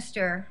Prime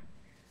Minister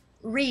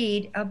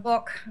read a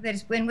book that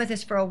has been with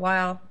us for a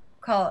while.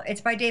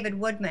 It's by David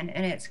Woodman,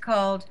 and it's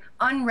called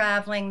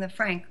Unraveling the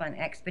Franklin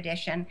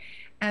Expedition.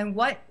 And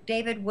what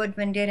David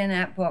Woodman did in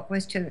that book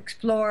was to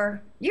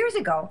explore, years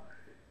ago,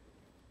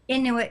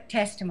 Inuit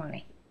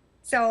testimony.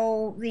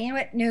 So the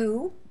Inuit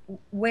knew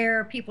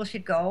where people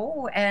should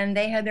go, and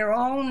they had their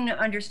own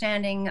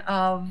understanding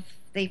of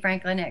the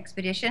Franklin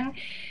expedition.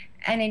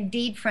 And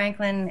indeed,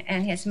 Franklin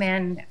and his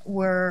men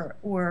were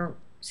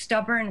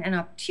stubborn and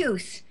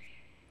obtuse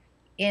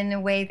in the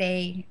way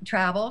they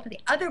traveled. The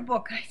other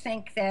book I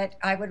think that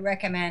I would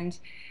recommend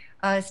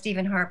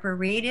Stephen Harper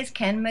read is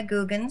Ken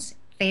McGugan's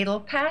Fatal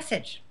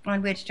Passage,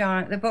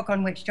 the book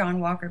on which John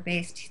Walker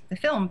based the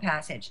film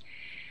Passage,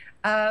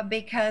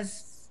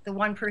 because the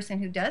one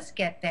person who does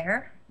get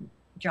there,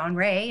 John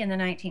Ray in the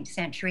 19th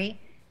century,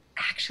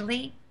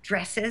 actually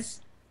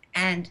dresses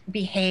and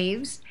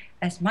behaves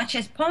as much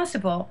as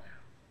possible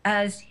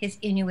as his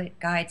Inuit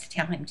guides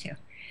tell him to.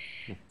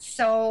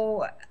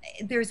 So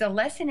there's a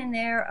lesson in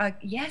there.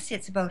 Yes,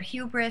 it's about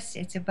hubris,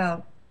 it's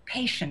about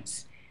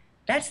patience.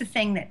 That's the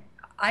thing that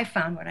I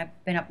found when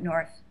I've been up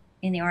north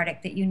in the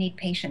Arctic, that you need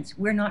patience.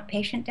 We're not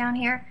patient down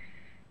here.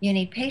 You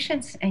need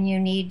patience, and you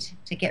need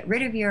to get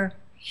rid of your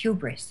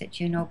hubris that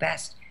you know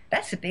best.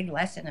 That's a big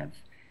lesson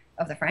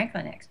of the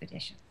Franklin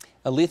expedition.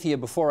 Alethea,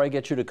 before I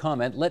get you to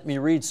comment, let me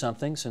read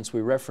something, since we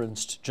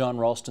referenced John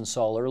Ralston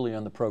Saul earlier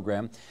on the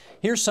program.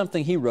 Here's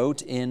something he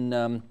wrote in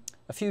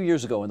a few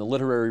years ago in the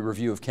Literary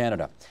Review of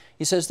Canada.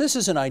 He says, "This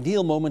is an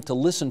ideal moment to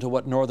listen to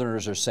what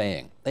Northerners are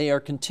saying. They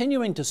are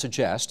continuing to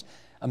suggest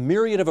a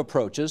myriad of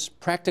approaches,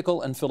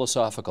 practical and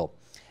philosophical.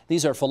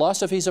 These are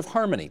philosophies of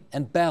harmony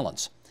and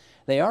balance.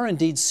 They are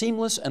indeed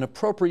seamless and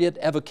appropriate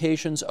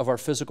evocations of our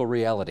physical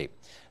reality.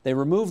 They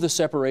remove the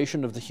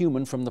separation of the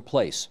human from the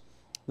place.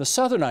 The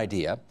Southern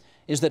idea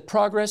is that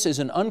progress is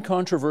an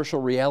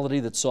uncontroversial reality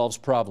that solves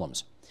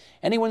problems.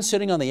 Anyone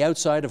sitting on the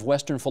outside of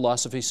Western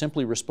philosophy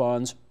simply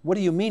responds, 'What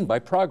do you mean by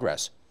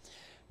progress?'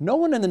 No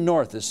one in the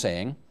North is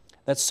saying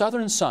that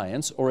Southern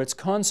science or its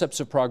concepts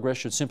of progress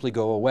should simply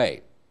go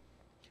away.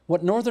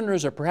 What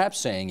Northerners are perhaps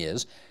saying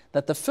is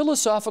that the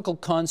philosophical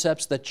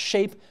concepts that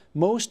shape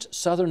most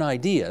Southern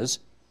ideas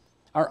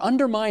are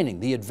undermining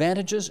the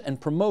advantages and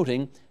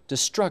promoting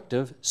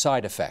destructive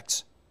side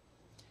effects."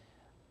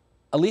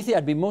 Alethea,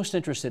 I'd be most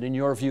interested in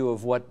your view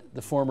of what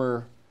the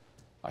former,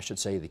 I should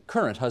say the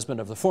current husband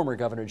of the former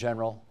Governor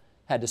General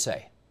had to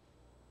say.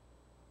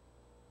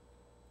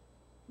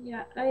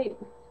 Yeah,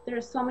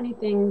 there's so many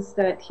things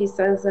that he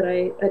says that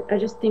I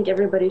just think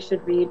everybody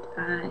should read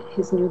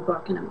his new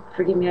book, and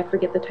forgive me, I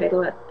forget the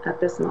title at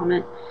this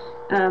moment.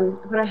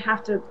 But I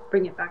have to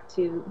bring it back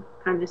to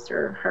Prime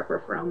Minister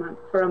Harper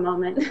for a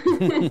moment.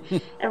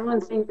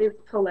 Everyone's being very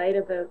polite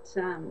about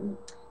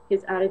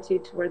his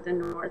attitude toward the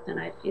North, and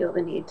I feel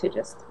the need to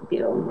just be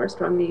a little more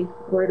strongly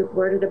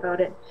worded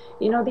about it.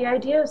 You know, the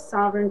idea of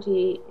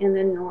sovereignty in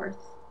the North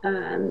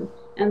and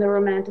the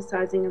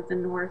romanticizing of the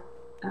North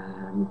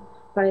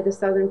by the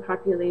Southern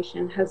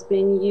population has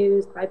been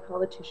used by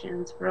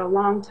politicians for a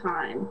long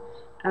time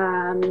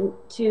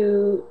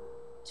to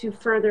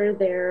further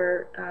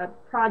their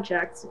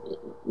projects,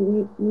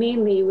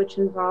 mainly which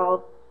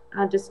involve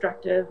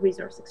destructive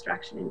resource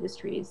extraction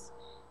industries.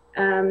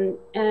 And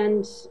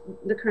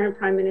the current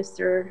Prime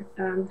Minister,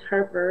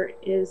 Harper,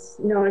 is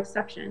no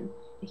exception.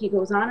 He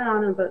goes on and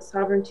on about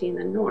sovereignty in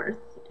the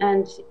North.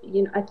 And,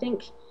 you know, I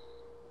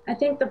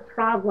think the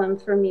problem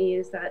for me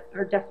is that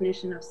our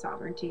definition of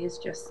sovereignty is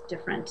just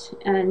different.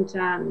 And,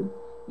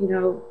 you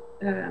know,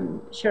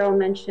 Cheryl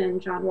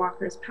mentioned John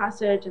Walker's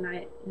passage, and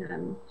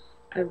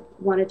I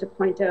wanted to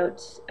point out,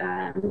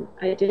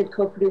 I did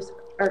co-produce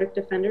Arctic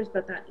Defenders,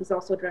 but that is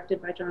also directed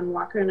by John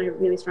Walker, and I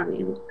really strongly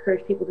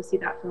encourage people to see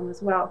that film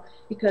as well,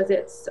 because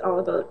it's all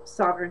about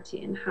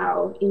sovereignty and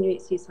how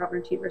Inuit see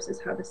sovereignty versus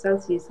how the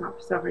South sees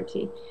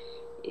sovereignty.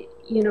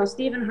 you know,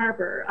 Stephen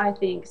Harper, I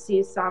think,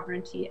 sees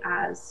sovereignty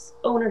as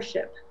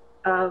ownership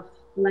of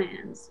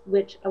lands,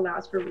 which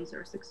allows for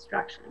resource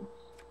extraction.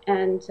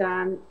 And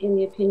in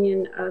the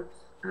opinion of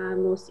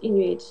most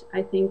Inuit,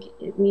 I think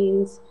it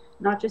means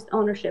not just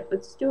ownership,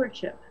 but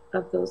stewardship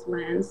of those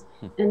lands,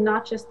 and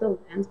not just the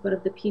lands, but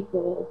of the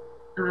people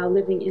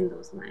living in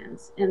those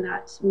lands. And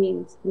that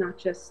means not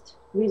just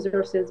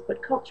resources,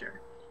 but culture.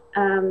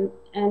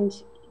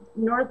 And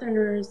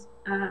Northerners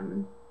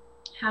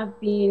have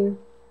been,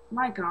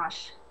 my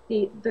gosh,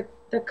 the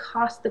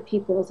cost the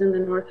peoples in the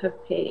North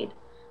have paid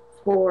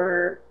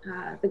for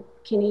the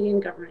Canadian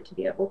government to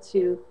be able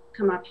to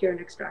come up here and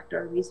extract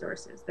our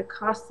resources. The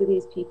cost to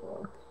these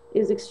people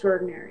is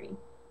extraordinary.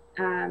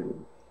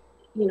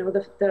 You know,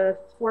 the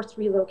forced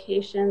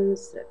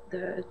relocations,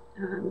 the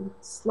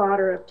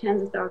slaughter of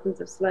tens of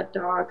thousands of sled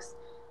dogs,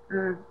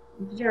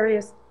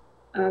 various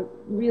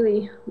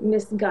really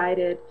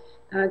misguided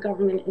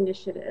government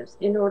initiatives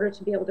in order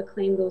to be able to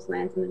claim those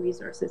lands and the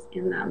resources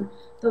in them.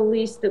 The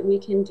least that we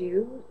can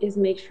do is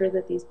make sure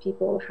that these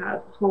people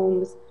have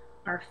homes,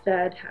 are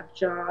fed, have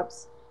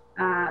jobs,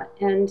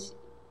 and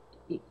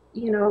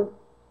you know,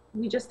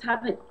 we just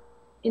haven't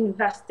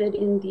invested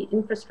in the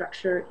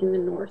infrastructure in the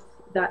North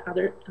that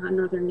other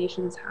northern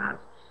nations have.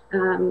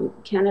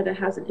 Canada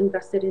hasn't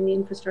invested in the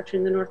infrastructure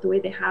in the North the way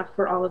they have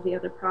for all of the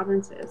other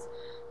provinces.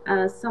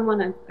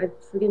 Someone,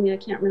 forgive me, I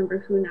can't remember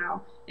who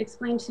now,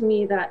 explained to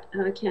me that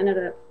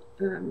Canada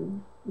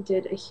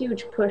did a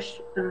huge push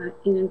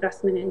in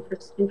investment in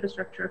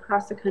infrastructure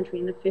across the country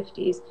in the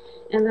 50s,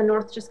 and the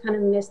North just kind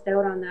of missed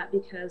out on that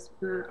because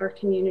our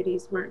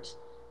communities weren't,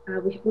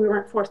 we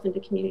weren't forced into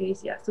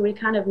communities yet, so we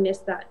kind of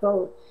missed that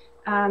boat.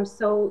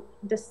 So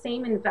the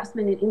same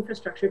investment in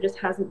infrastructure just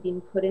hasn't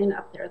been put in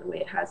up there the way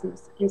it has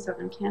in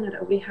southern Canada.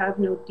 We have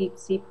no deep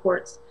sea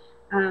ports.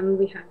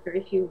 We have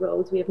very few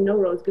roads. We have no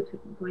roads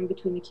going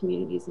between the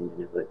communities in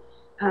Nunavut.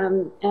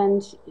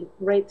 And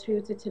right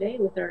through to today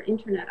with our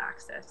internet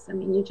access. I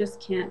mean, you just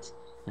can't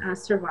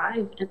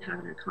survive and have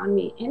an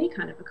economy, any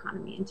kind of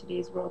economy in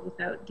today's world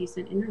without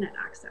decent internet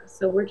access.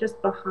 So we're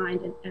just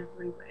behind in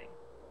every way.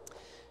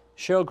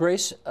 Cheryl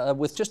Grace,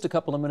 with just a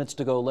couple of minutes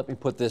to go, let me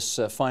put this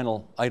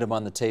final item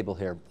on the table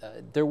here.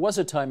 There was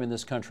a time in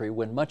this country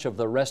when much of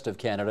the rest of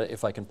Canada,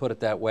 if I can put it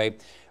that way,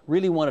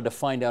 really wanted to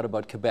find out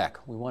about Quebec.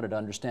 We wanted to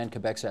understand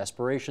Quebec's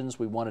aspirations.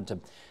 We wanted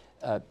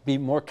to be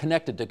more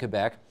connected to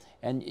Quebec.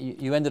 And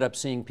you ended up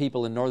seeing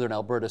people in northern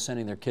Alberta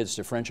sending their kids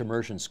to French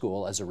immersion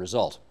school as a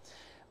result.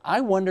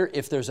 I wonder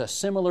if there's a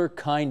similar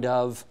kind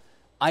of,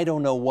 I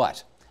don't know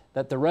what,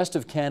 that the rest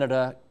of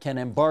Canada can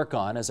embark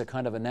on as a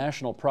kind of a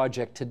national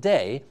project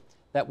today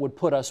that would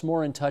put us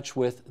more in touch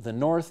with the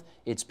North,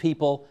 its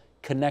people,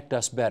 connect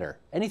us better.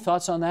 Any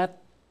thoughts on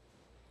that?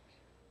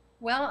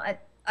 Well,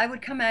 I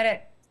would come at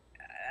it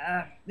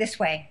this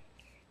way.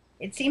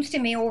 It seems to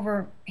me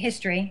over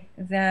history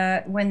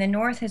that when the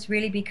North has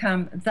really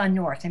become the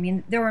North, I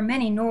mean, there are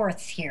many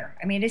Norths here.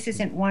 I mean, this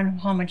isn't one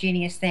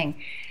homogeneous thing.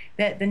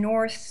 That the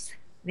North,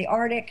 the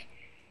Arctic,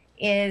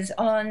 is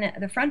on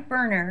the front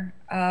burner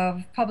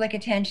of public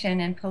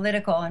attention and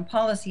political and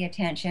policy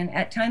attention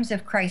at times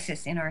of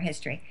crisis in our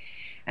history.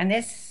 And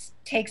this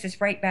takes us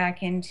right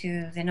back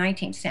into the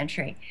 19th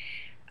century.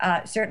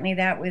 Certainly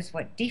that was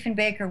what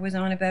Diefenbaker was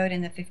on about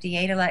in the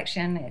 58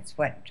 election. It's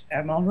what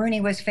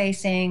Mulroney was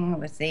facing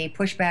with the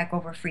pushback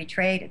over free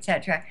trade,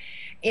 etc.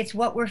 It's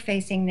what we're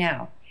facing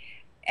now.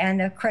 And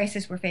the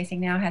crisis we're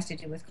facing now has to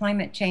do with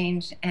climate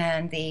change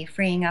and the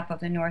freeing up of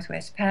the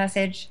Northwest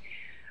Passage,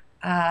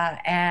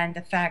 and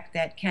the fact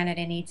that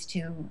Canada needs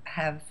to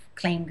have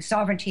claimed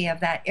sovereignty of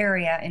that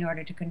area in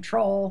order to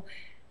control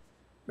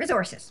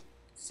resources.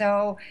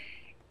 So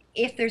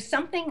if there's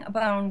something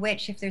around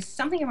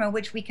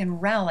which we can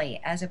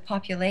rally as a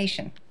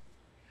population,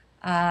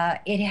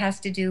 it has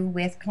to do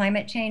with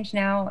climate change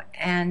now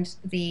and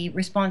the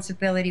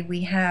responsibility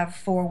we have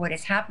for what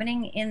is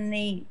happening in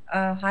the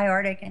high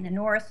Arctic and the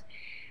North,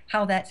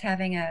 how that's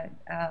having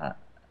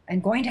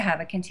and going to have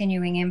a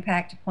continuing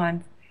impact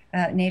upon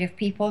Native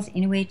peoples,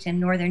 Inuit and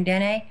Northern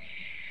Dene,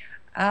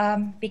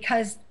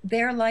 because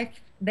their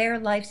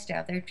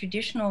lifestyle, their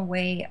traditional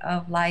way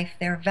of life,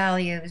 their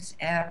values,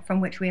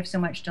 from which we have so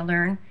much to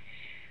learn,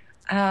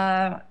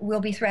 will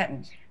be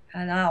threatened.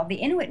 Now, the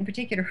Inuit in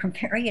particular are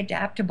very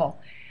adaptable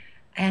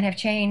and have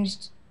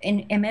changed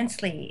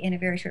immensely in a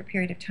very short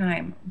period of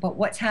time. But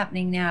what's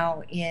happening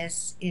now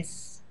is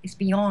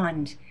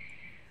beyond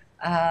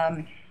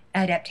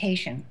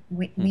adaptation.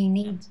 We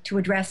need to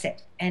address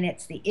it, and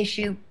it's the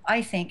issue,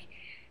 I think,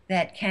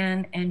 that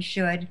can and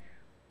should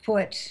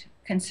put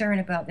concern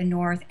about the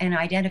North and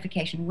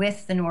identification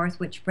with the North,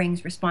 which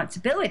brings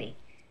responsibility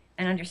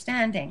and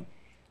understanding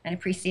and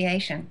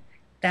appreciation,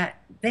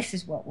 that this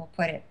is what will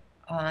put it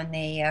on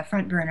the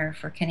front burner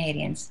for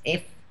Canadians.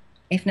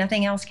 If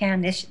nothing else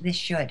can, this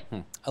should.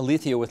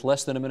 Alethea, with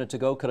less than a minute to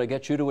go, could I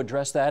get you to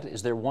address that?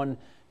 Is there one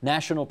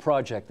national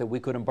project that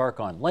we could embark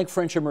on, like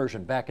French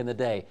immersion back in the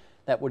day,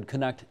 that would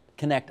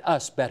connect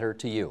us better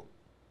to you?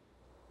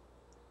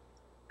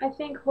 I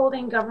think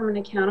holding government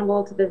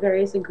accountable to the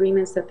various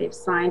agreements that they've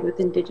signed with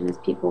Indigenous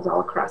peoples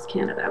all across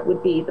Canada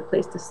would be the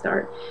place to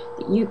start.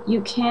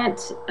 You can't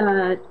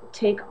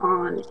take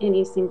on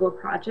any single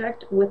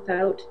project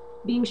without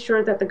being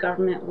sure that the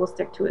government will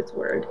stick to its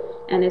word.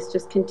 And it's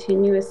just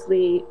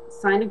continuously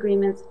sign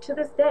agreements to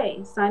this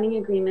day, signing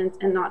agreements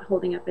and not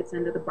holding up its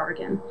end of the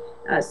bargain.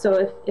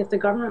 So if the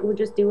government would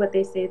just do what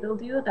they say they'll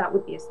do, that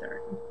would be a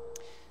start.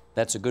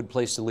 That's a good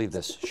place to leave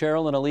this.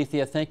 Cheryl and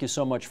Alethea, thank you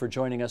so much for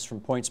joining us from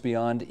Points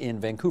Beyond in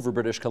Vancouver,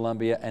 British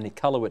Columbia, and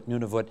Iqaluit,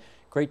 Nunavut.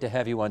 Great to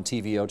have you on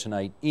TVO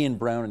tonight. Ian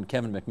Brown and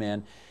Kevin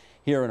McMahon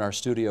here in our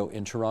studio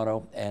in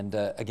Toronto. And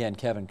again,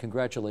 Kevin,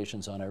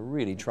 congratulations on a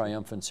really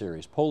triumphant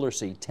series. Polar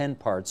Sea, 10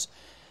 parts.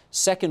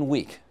 Second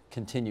week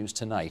continues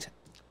tonight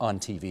on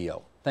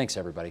TVO. Thanks,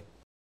 everybody.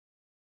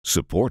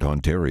 Support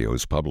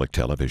Ontario's public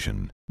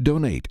television.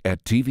 Donate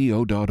at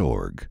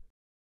tvo.org.